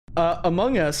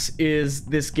Among Us is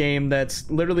this game that's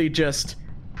literally just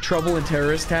Trouble in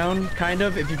Terrorist Town, kind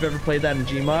of, if you've ever played that in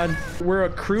Gmod. We're a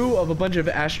crew of a bunch of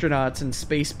astronauts and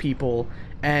space people,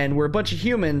 and we're a bunch of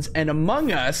humans, and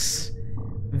among us,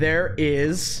 there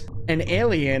is an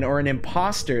alien or an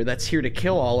imposter that's here to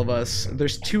kill all of us.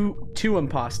 There's two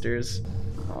imposters.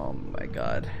 Oh my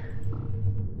god.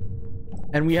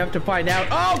 And we have to find out.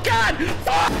 Oh god!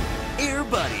 Fuck! Air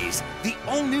Buddies, the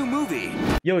all-new movie.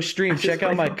 Yo, stream, check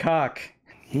out my cock.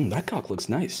 That cock looks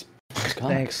nice.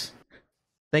 Thanks.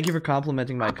 Thank you for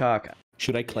complimenting my cock.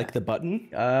 Should I click the button?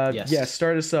 Yes. Yeah,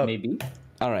 start us up. Maybe.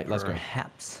 All right, let's go.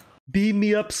 Perhaps. Beam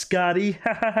me up, Scotty.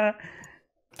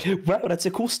 Wow, that's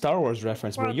a cool Star Wars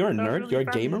reference, bro. You're a nerd. You're a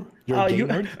gamer. You're a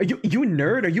gamer. Are you a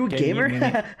nerd? Are you a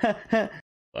gamer?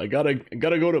 I gotta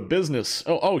go to business.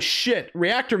 Oh shit!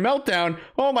 Reactor meltdown.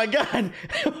 Oh my god!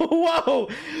 Whoa!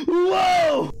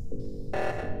 Whoa!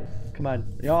 Come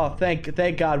on. Oh, thank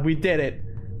God, we did it.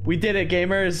 We did it,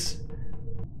 gamers.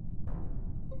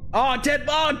 Oh, dead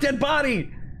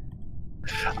body.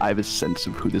 I have a sense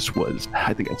of who this was.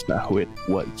 I think that's not who it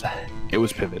was. It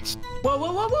was Pivots.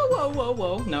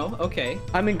 Whoa. No, okay.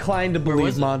 I'm inclined to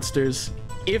believe monsters.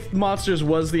 If monsters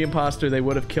was the imposter, they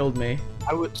would have killed me.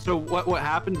 So what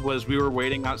happened was we were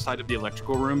waiting outside of the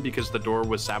electrical room because the door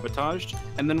was sabotaged,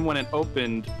 and then when it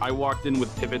opened, I walked in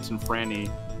with Pivots and Franny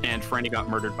got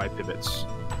murdered by Pivots.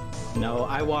 No,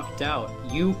 I walked out.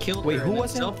 You killed Wait, her. who and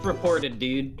was it? Self-reported,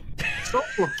 dude.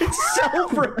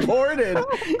 Self-reported.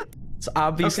 It's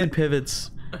obviously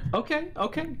Pivots. Okay,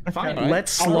 fine. Right.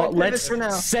 Let's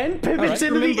send Pivots Right.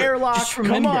 into the airlock. Just Come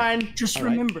remember. on. Just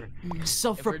remember,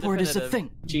 self-report is a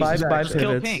thing. Jesus Bye, Christ.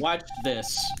 Pivots. Watch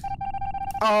this.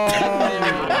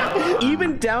 Oh.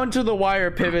 Even down to the wire,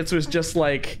 Pivots was just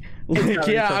like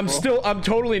yeah, I'm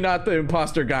totally not the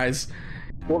imposter, guys.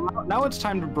 Well, now it's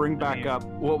time to bring back up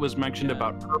what was mentioned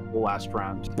about Purple last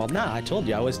round. Well, nah, I told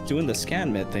you I was doing the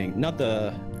scan med thing, not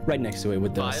the right next to it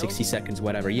with the Files? 60 seconds,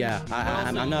 whatever. Yeah,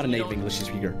 I'm not a native English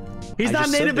speaker. He's I not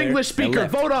just native stood there English and speaker.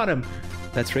 left. Vote on him.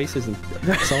 That's racism.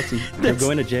 Salty. You're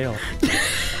going to jail.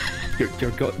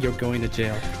 You're going to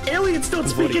jail. Aliens don't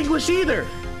speak English either.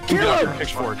 Kill him.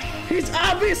 Pitchfork. He's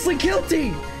obviously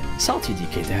guilty. Salty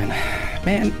DK Dan.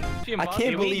 Man, I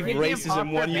can't believe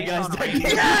racism won you guys.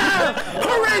 Yeah!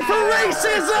 Hooray for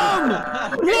racism!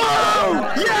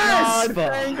 Whoa! Yes!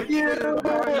 Thank you.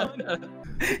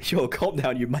 Yo, calm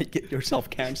down. You might get yourself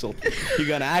canceled. You're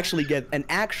gonna actually get an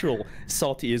actual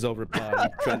Salty is over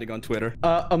trending on Twitter.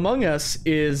 Among Us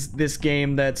is this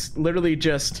game that's literally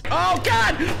just. Oh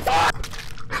God! Fuck!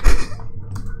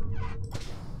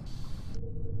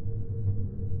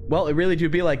 Well, it really do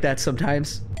be like that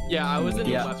sometimes. Yeah, I was in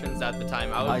weapons at the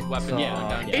time. I was weapons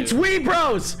down. It's Wee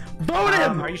Bros! Vote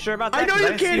him! Are you sure about that? I know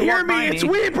you can't hear me. It's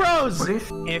Wee Bros!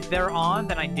 If they're on,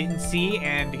 then I didn't see,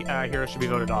 and Hero should be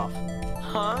voted off.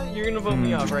 Huh? You're gonna vote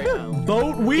me off right now.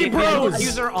 Vote Wee If Bros! the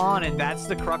user on, and that's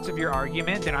the crux of your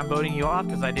argument, then I'm voting you off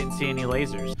because I didn't see any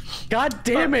lasers. God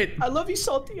damn it! I love you,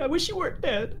 Salty. I wish you weren't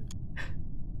dead.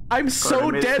 I'm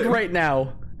so dead right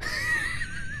now.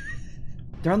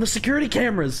 They're on the security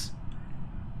cameras.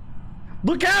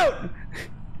 Look out!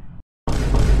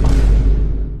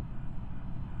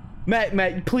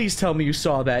 Matt, please tell me you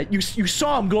saw that. You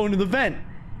saw him going to the vent.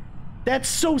 That's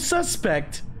so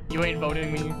suspect. You ain't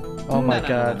voting me. Oh my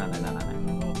god. No.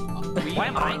 Why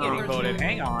am I getting voted?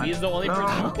 Hang on. He's the only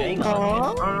person who did.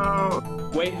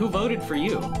 Wait, who voted for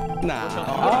you?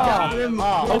 Nah.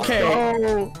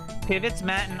 Okay. Pivots,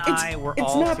 Matt, and I were it's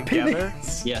all not together.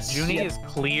 Pivots. Yes. Junie is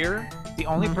clear. The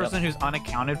only person who's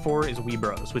unaccounted for is Wee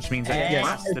Bros, which means that Yes.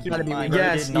 has to be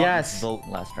Yes, Did not yes. vote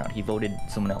last round. He voted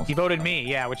someone else. He voted me,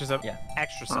 yeah, which is a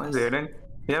extra I sus. didn't.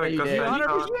 Yeah, because did.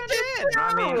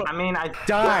 I mean, I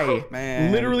Die.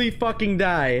 Man. Literally fucking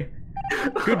die.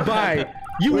 Goodbye.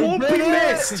 You won't be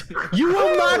missed. You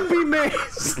will not be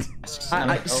missed.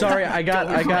 Sorry, I got.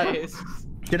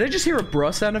 Did I just hear a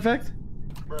bruh sound effect?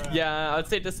 Yeah, I'd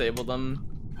say disable them.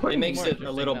 It makes it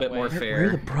a little bit more Where are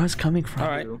the fair. bruhs coming from? All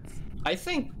right. I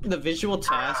think the visual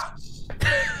tasks.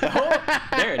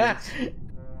 There it is.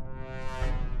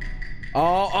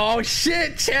 Oh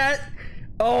shit, chat.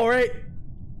 All right.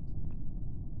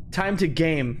 Time to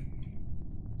game.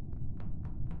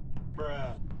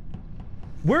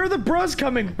 Where are the bros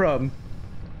coming from?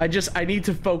 I need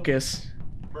to focus.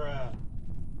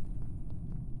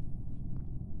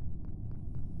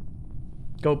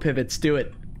 Go Pivots, do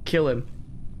it. Kill him.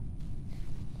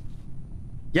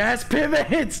 Yes,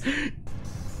 Pivots!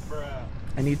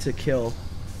 I need to kill.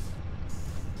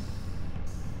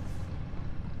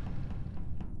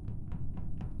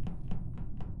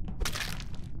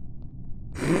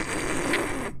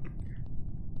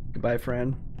 Goodbye,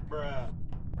 Fran.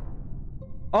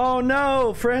 Oh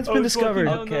no, Fran's been discovered.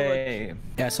 Okay.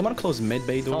 Yeah, someone close mid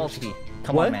bay doors. Salty.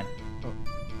 Come What? on, man.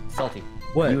 Salty.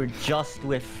 What? You were just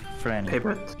with Franny.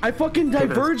 Pivot. I fucking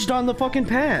diverged on the fucking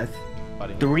path.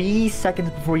 3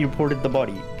 seconds before you reported the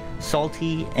body,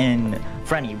 Salty and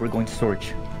Franny were going to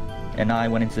storage. And I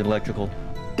went into electrical.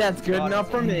 That's good enough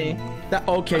for me.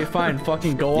 Okay, fine.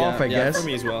 Fucking go off, I guess. for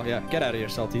me as well. Yeah, get out of here,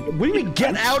 Salty. What do you mean,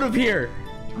 get out of here?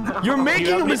 You're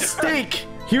making a mistake.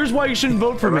 Here's why you shouldn't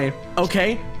vote for me.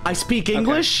 Okay, I speak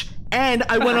English, and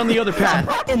I went on the other path.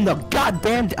 What in the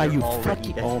goddamn? Are you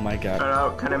fucking? Oh my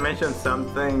god. Can I mention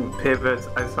something? Pivot.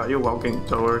 I saw you walking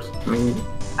towards me,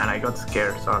 and I got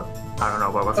scared. So I don't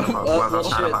know what was about. What was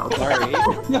that about? Sorry.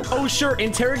 Oh sure,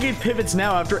 interrogate pivots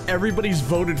now after everybody's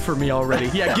voted for me already.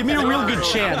 Yeah, give me a real good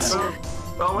chance.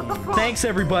 Oh, what the fuck? Thanks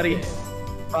everybody.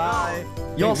 Bye.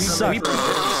 Y'all suck.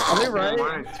 Are they right?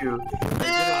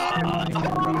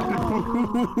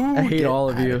 I hate all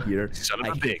of you. Son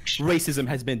of a bitch. Racism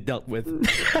has been dealt with.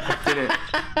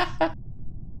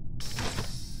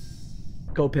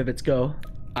 Go pivots, go.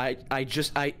 I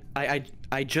just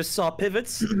saw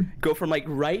pivots go from like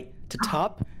right to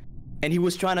top, and he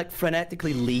was trying to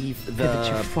frenetically leave the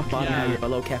bottom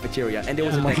below cafeteria, and there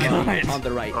was a body on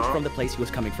the right from the place he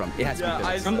was coming from. It has to be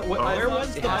pivots. Where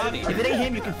was the body? If it ain't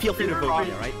him, you can feel free to vote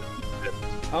me, alright?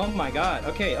 Oh my god.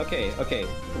 Okay.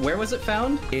 Where was it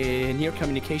found? Near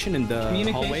communication in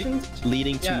the hallway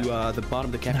leading to the bottom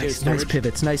of the cafeteria. Nice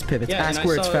pivots, nice pivots. Yeah, Ask and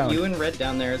where I it's saw found. you and Red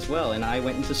down there as well, and I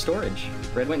went into storage.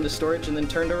 Red went into storage and then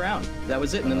turned around. That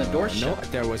was it, and then the door shut. No,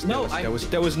 there was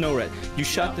no red. You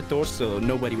shut the door so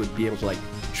nobody would be able to like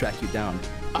track you down.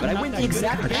 But I went the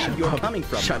exact path you were coming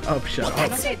from. Shut up.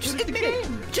 Just admit it.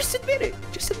 Just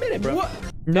admit it, bro. What?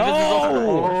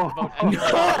 No! No!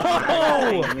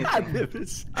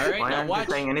 Alright, Why now aren't you watch.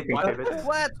 saying anything, Pivot?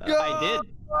 Let's go. I did.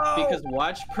 Because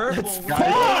watch purple.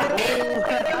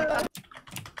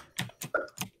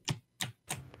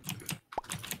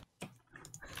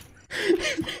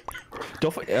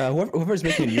 Don't whoever's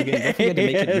making a new game, don't forget to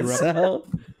make it Europe.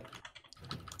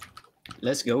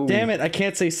 Let's go. Damn it, I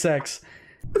can't say sex.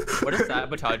 What does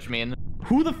sabotage mean?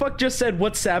 Who the fuck just said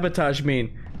what sabotage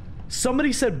mean?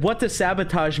 Somebody said what does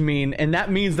sabotage mean, and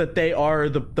that means that they are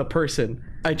the person.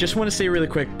 I just want to say really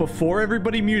quick, before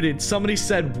everybody muted, somebody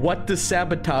said what does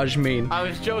sabotage mean? I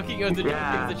was joking. It was a joke.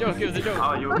 It was a joke. It was a joke.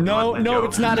 Oh, you No,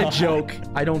 it's not a joke.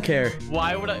 I don't care.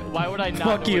 Why would I not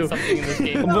Fuck know you. what's something in this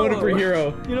game? I'm voting for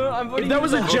Hero. You know, I'm voting If that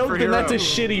was a for joke, then Hero. that's a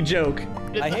shitty joke.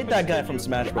 I hate that guy from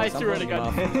Smash Bros. I swear to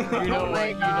God. You know what?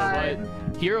 You know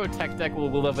what? Hero Tech Deck will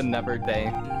live another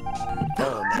day.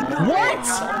 What?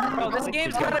 Bro, this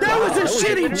game's got That was a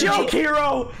shitty joke,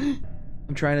 Hero!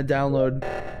 I'm trying to download.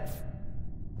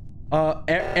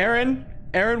 Aaron,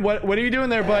 what are you doing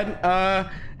there, bud?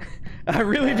 I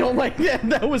really don't like that.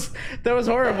 That was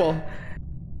horrible.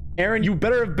 Aaron, you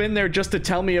better have been there just to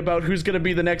tell me about who's gonna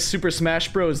be the next Super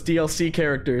Smash Bros. DLC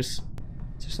characters.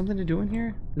 Is there something to do in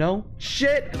here? No?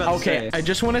 Shit! Okay, I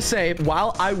just want to say,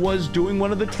 while I was doing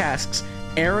one of the tasks,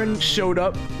 Aaron showed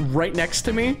up right next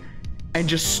to me and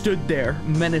just stood there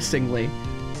menacingly.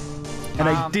 And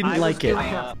I didn't like it.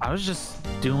 I was just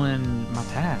doing my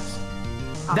task.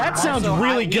 That sounds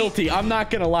really guilty. I'm not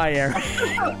gonna lie, Aaron.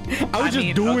 I was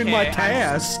just doing my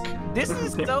task. This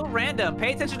is so random.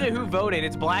 Pay attention to who voted.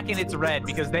 It's black and it's red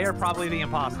because they are probably the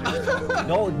imposters.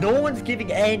 No one's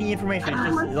giving any information.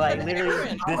 It's just like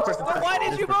literally this person. Why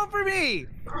did you vote for me?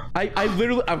 I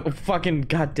literally, fucking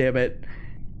goddamn it.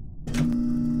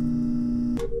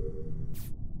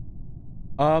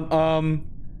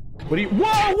 What do you?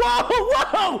 Whoa!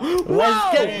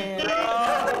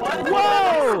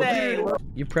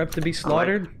 You prepped to be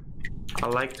slaughtered? I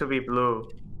like to be blue.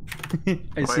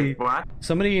 I see. Wait, what?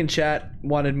 Somebody in chat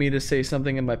wanted me to say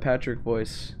something in my Patrick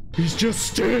voice. He's just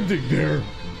standing there,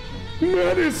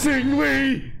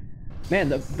 menacingly. Man,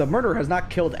 the murderer has not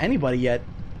killed anybody yet.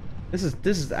 This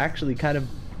is actually kind of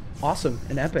awesome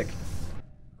and epic.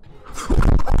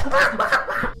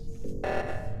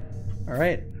 All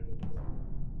right.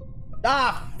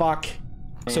 Ah, fuck.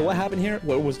 So what happened here?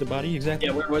 Where was the body exactly?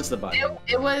 Yeah, where was the body?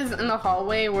 It was in the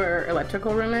hallway where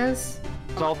electrical room is.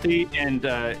 Salty and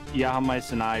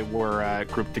Yahamais and I were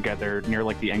grouped together near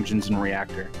like the engines and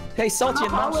reactor. Hey, Salty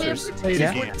and Monsters,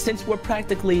 since we're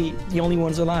practically the only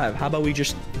ones alive, how about we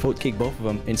just vote kick both of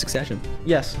them in succession?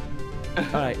 Yes. All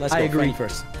right, let's go. I agree. Franny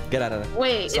first. Get out of there.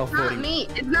 Wait, it's not Self-voting. me.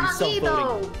 It's not me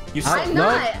though. You I'm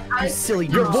not. You silly.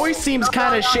 Your goose. voice seems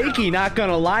kind of shaky, not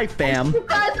gonna lie, fam.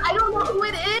 Because I don't know who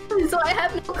it is, so I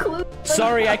have no clue.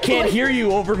 Sorry, I can't hear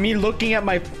you over me looking at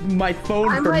my phone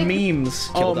I'm for like- memes.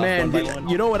 Oh Killed off man, one by one.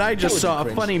 you know what I just That saw?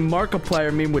 was A cringe. funny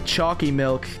Markiplier meme with chalky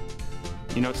milk.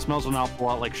 You know, it smells an awful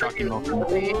lot like shocking milk.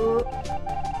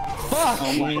 Fuck!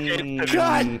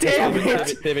 God damn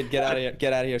it! Pivot, get out of here.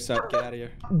 Get out of here, son. Get out of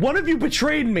here. One of you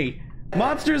betrayed me.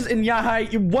 Monsters and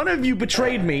Yahai, one of you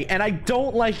betrayed me, and I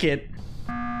don't like it.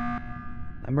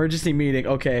 Emergency meeting,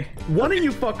 okay. One of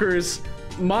you fuckers,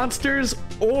 Monsters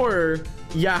or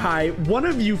Yahai, one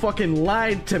of you fucking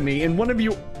lied to me, and one of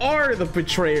you are the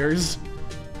betrayers.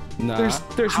 Nah.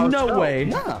 There's no way.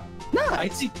 Nah. I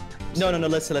see. No,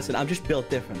 listen. I'm just built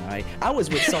different, alright? I was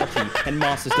with Salty and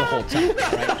Monsters the whole time,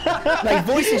 alright? My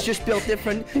voice is just built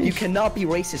different. You cannot be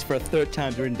racist for a third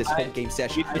time during this whole game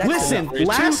session. That's Listen, enough.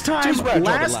 last Two is where I draw the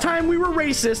last line. time we were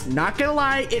racist, not gonna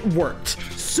lie, it worked.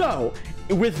 So,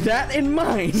 with that in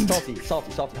mind, Salty,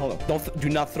 hold on. Do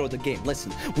not throw the game.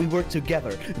 Listen, we worked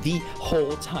together the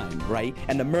whole time, right?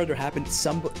 And the murder happened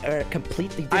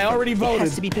completely different. I already It voted.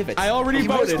 has to be Pivots. I already He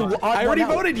was voted. the odd I already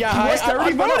one out. voted, He Yahai. was the I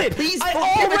already odd one out. voted. Please I vote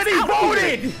Pivots out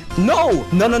already here. voted. No.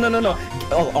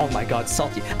 Oh my God,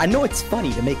 Salty. I know it's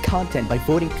funny to make content by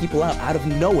voting people out of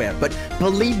nowhere, but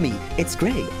believe me, it's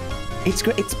great. It's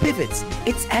great. It's Pivots.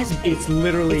 It's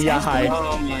literally It's as Yahai. big-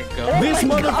 Oh my god. This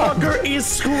my God. motherfucker is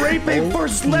scraping for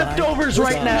leftovers my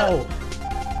right now.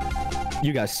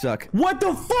 You guys suck. What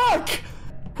the fuck?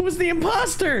 Who's the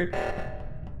imposter?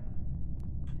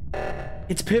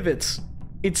 It's Pivots.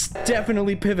 It's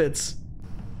definitely Pivots.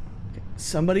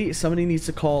 Somebody needs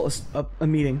to call a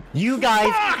meeting. You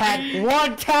guys had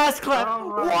one task left.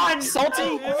 One.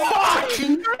 Salty. Fuck.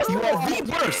 You are the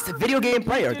worst video game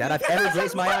player that I've ever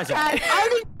raised my eyes on.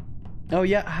 Oh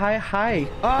yeah, hi.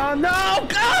 Oh no!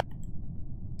 God!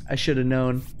 I should have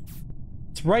known.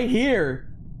 It's right here.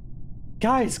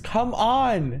 Guys, come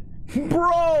on.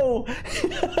 Bro!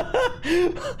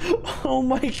 Oh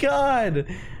my god.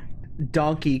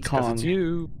 Donkey Kong. It's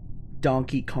you.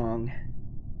 Donkey Kong.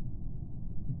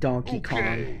 Donkey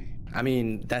Kong. I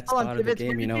mean, that's Hold on, part of the Pivots,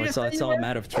 game, you know. did you It's all just say a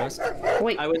matter of trust.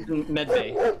 Wait, I was in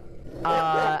medbay.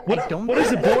 I don't. What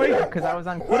is it, boy? Because I was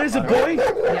on. What is it, boy?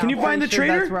 Yeah, Can you I'm find the pretty sure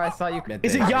traitor? That's where I saw you.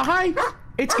 Is it Yahai?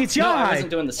 It's No, I Yahai. wasn't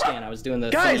doing the scan. I was doing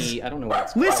the Guys, thingy. I don't know what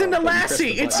it's Listen to called.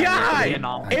 Lassie. It's Yahai.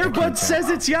 Airbud says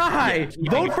it's Yahai.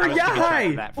 Vote for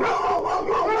Yahai.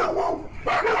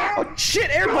 Oh shit,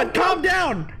 Airbud, calm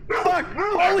down. Fuck.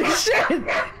 Holy shit.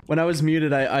 When I was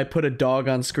muted, I put a dog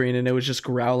on screen and it was just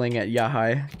growling at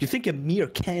Yahai. You think a mere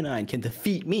canine can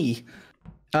defeat me?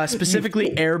 Specifically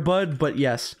Airbud, but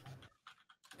yes.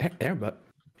 Airbud?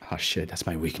 Oh shit, that's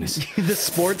my weakness. The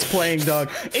sports playing dog.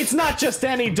 It's not just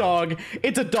any dog.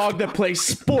 It's a dog that plays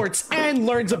sports and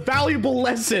learns a valuable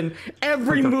lesson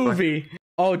every movie.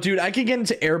 Oh, dude, I can get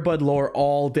into Airbud lore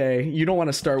all day. You don't want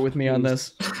to start with me on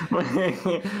this.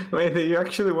 Wait, did you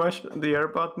actually watch the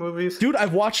Airbud movies? Dude,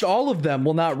 I've watched all of them.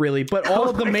 Well, not really, but all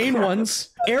of the main ones.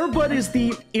 Airbud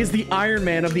is the Iron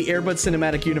Man of the Airbud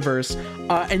cinematic universe.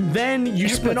 And then you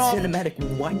spin off cinematic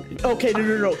what? Okay,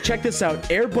 no. Check this out.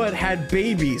 Airbud had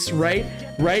babies, right?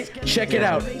 Check it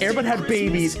out. Airbud had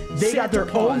babies. They got their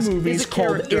own movies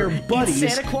called Air Buddies,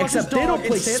 except they don't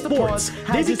play sports.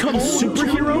 They become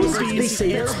superheroes. They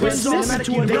save Christmas.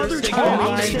 The other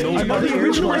timeline, the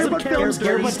original Airbud films,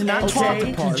 Airbud did not talk.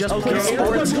 He just plays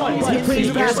sports. He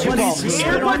plays basketball.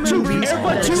 Airbud 2,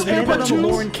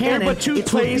 Airbud 2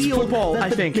 plays football, I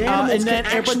think. And then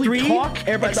Airbud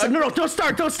 3, no, don't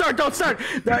start.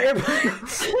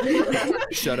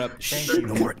 Shut up.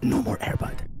 No more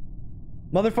Airbud.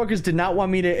 Motherfuckers did not want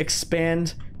me to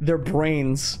expand their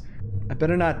brains. I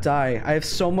better not die. I have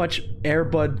so much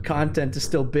Airbud content to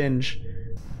still binge.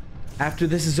 After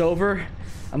this is over,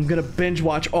 I'm gonna binge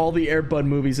watch all the Airbud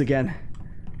movies again.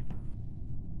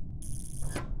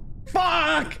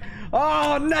 Fuck!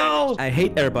 Oh no! I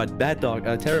hate Airbud. Bad dog.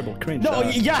 Terrible. Cringe. No,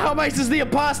 Yahamice is the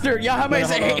imposter! Yahamice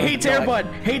hates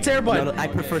Airbud! Hates Airbud! No, I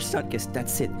prefer Sutkus.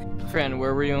 That's it. Fran,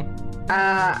 where were you?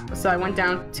 So I went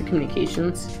down to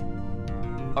communications.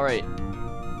 Alright.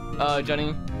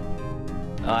 Johnny?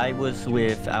 I was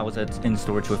in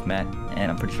storage with Matt, and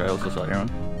I'm pretty sure I also saw Aaron.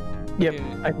 Yep,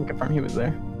 I can confirm he was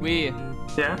there.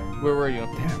 Yeah? Where were you?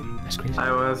 Damn, that's crazy.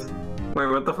 I was... Wait,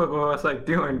 what the fuck was I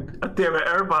doing? Damn it,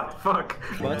 Airbud, fuck.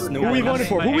 What? Who are we voting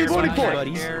for? Who are we voting for?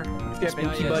 Buddies.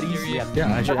 Spooky buddies.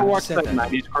 Yeah, I ever watched that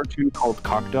 90s cartoon called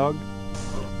Cock Dog?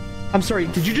 I'm sorry,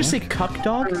 did you just say cuck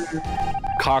dog?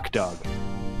 Cock Dog.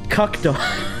 Cuck dog.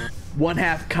 One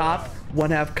half cop,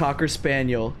 one half cocker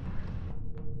spaniel.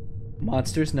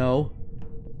 Monsters, no.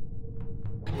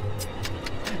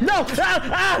 No!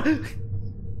 Ah!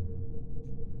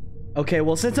 Okay,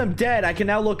 well, since I'm dead, I can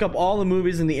now look up all the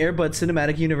movies in the Air Bud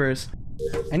cinematic universe.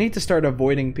 I need to start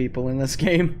avoiding people in this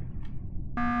game.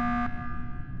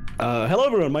 Hello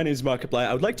everyone, my name is Markiplier.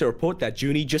 I would like to report that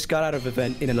Junie just got out of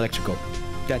event in electrical.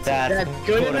 That's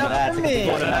good enough for me.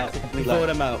 Vote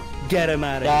him out. Get him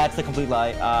out of here. That's a complete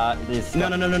lie. No,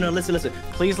 listen.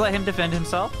 Please let him defend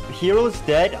himself. Hero's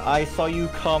dead. I saw you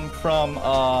come from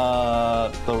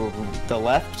the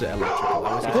left. Electrical.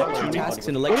 I was doing tasks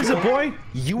in What is electrical. it, boy?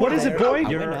 What is it, boy?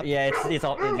 Yeah, it's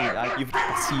all. You've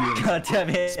see you in God damn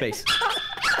it. space.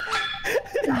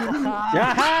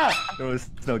 Yaha! There was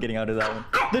no getting out of that one.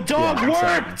 The dog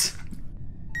worked!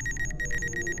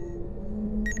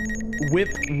 Whip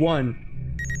 1.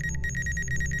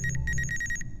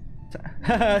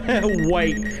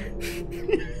 White.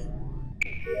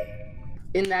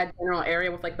 In that general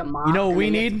area with like the mob. You know what and we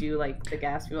then you have need? to do like the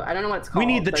gas fuel. I don't know what it's called.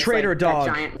 We need the but it's, traitor like, dog.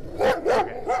 that giant...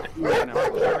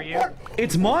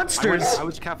 It's monsters. I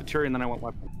was cafeteria and then I went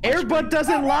weapon. Air Bud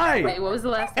doesn't lie. Wait, what was the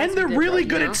last? And test they're you did, really though,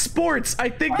 good you know? at sports. I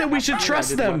think that we should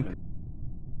trust them.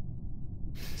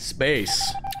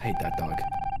 Space. I hate that dog.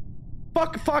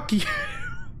 Fuck you.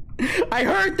 I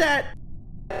heard that.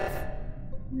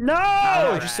 No.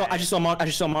 I just saw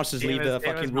monsters leave the it was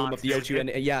fucking room of the O2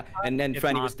 and then It's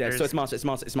Franny was dead. So monsters.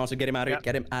 it's monster. Get him out of here.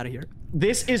 Get him out of here.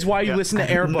 This is why you listen to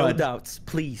Air No Bud. doubts,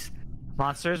 please.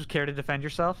 Monsters, care to defend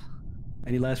yourself?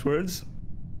 Any last words?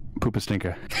 Poop a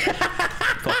stinker.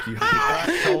 Fuck you.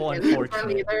 So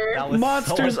unfortunate. That was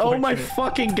Monsters, so oh my unfortunate.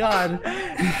 fucking god.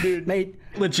 Dude, mate.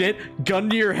 Legit, gun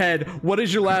to your head. What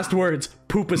is your last words?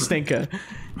 Poop a stinker.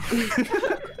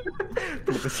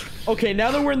 Okay,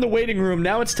 now that we're in the waiting room,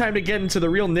 now it's time to get into the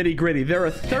real nitty gritty. There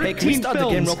are 13 Hey, can we start the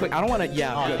game films. real quick? I don't want to.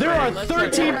 Yeah. There are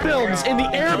 13 films in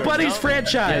the Air Buddies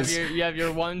franchise. You have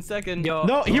your 1 second.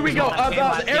 No, here we go.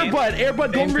 Air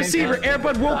Bud Golden Receiver, Air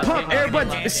Bud World Pup, Air Bud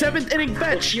 7th Inning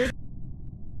Fetch.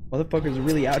 Motherfuckers are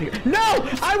really out here. No!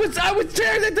 I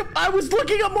was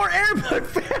looking up more Air Bud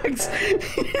facts.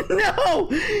 No!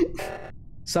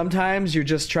 Sometimes you're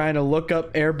just trying to look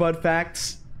up Air Bud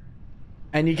facts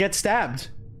and you get stabbed.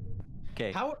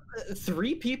 Okay. How?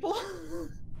 3 people?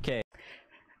 Okay.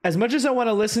 As much as I want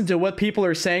to listen to what people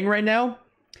are saying right now,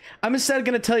 I'm instead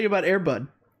going to tell you about Air Bud.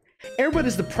 Air Bud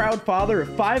is the proud father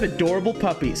of 5 adorable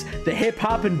puppies: the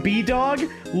hip-hoppin' B-Dog,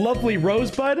 lovely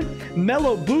Rosebud,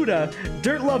 mellow Buddha,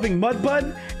 dirt-loving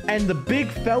Mudbud, and the big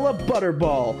fella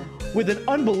Butterball. With an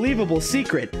unbelievable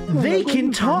secret, they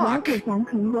can talk!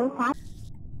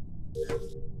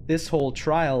 This whole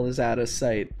trial is out of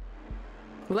sight.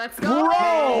 Let's go!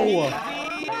 Bro!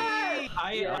 I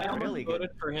almost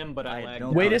voted for him, but I lagged.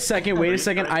 Wait a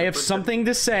second, I have something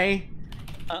to say.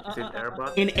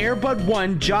 In Air Bud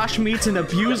 1, Josh meets an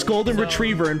abused golden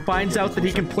retriever and finds out that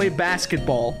he can play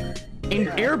basketball. In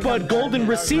Air Bud Golden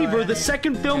Receiver, the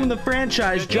second film in the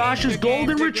franchise, Josh's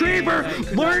golden retriever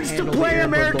learns to play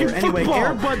American football. Anyway,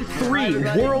 Air Bud 3,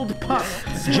 World Pup.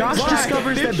 Josh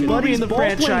discovers that Buddy in the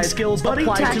franchise skills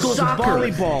apply to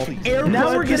volleyball. Air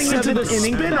Now we're getting into the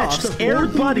spin-offs. Air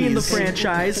Buddy in the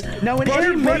franchise. Now in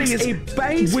Air Buddy is a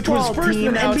baseball which was first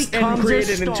announced and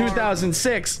created in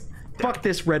 2006. Fuck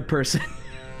this red person.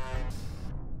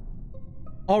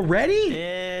 Already?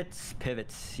 It's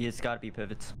pivots. It's gotta be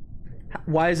pivots.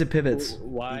 Why is it pivots?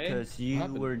 Why? Because you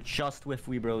were just with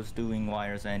Weebros doing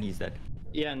wires and he's dead.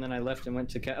 Yeah, and then I left and went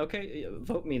to okay,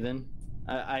 vote me then.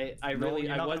 I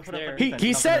was there.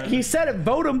 He said it.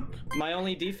 Vote him. My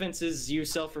only defense is you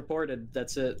self-reported.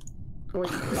 That's it.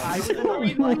 What? All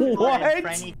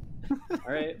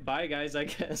right, bye guys. I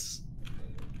guess.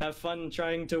 Have fun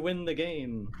trying to win the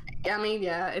game. Yeah, I mean,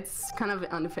 yeah, it's kind of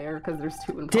unfair because there's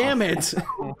 2 imposters. Damn it!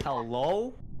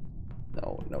 Hello?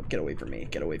 No, get away from me.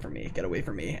 Get away from me. Get away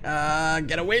from me.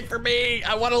 Get away from me.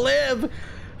 I want to live.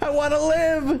 I want to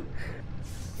live.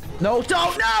 No,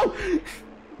 don't, no!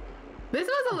 This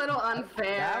was a little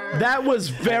unfair. That was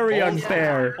very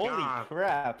unfair. Holy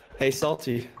crap. Hey,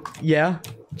 Salty. Yeah?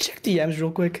 Check DMs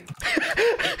real quick.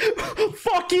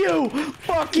 Fuck you!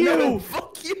 Fuck you! No,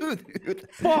 fuck you, dude.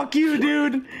 Fuck you,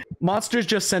 dude! Monsters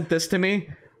just sent this to me.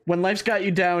 When life's got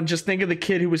you down, just think of the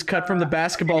kid who was cut from the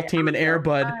basketball team in Air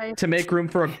Bud to make room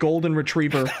for a golden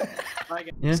retriever.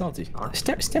 Yeah? Salty,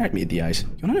 stare at me in the eyes.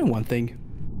 You wanna know one thing?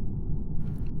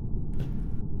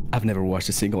 I've never watched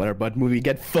a single Air Bud movie.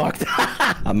 Get fucked.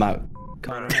 I'm out.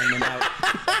 Connor, I'm out.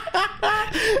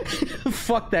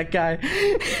 Fuck that guy.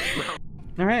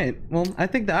 All right. Well, I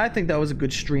think that was a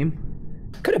good stream.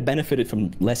 Could have benefited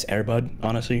from less Air Bud,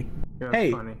 honestly.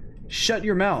 Hey, shut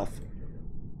your mouth.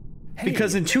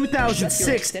 Because in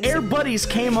 2006, Air Buddies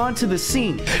came onto the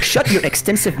scene. Shut your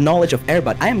extensive knowledge of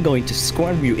Airbud. I am going to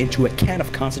squirm you into a can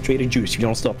of concentrated juice if you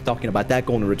don't stop talking about that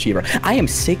golden retriever. I am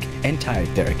sick and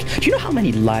tired, Derek. Do you know how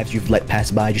many lives you've let pass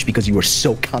by just because you were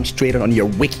so concentrated on your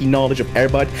wiki knowledge of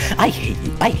Airbud? I hate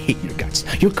you. I hate your guts.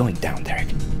 You're going down, Derek.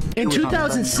 In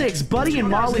 2006, Buddy and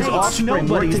Molly's offspring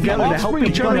worked together to help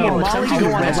each other and Molly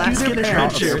go on a Alaskan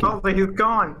adventure. He's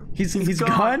gone. He's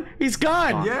gone? He's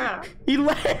gone! Yeah. He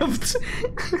left!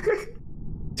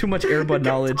 Too much Airbud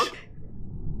knowledge.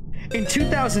 In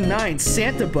 2009,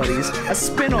 Santa Buddies, a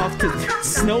spin-off to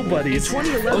Snow Buddies.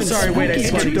 Oh, sorry, wait, I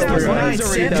skipped over.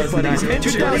 Santa Buddies. In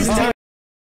 2009,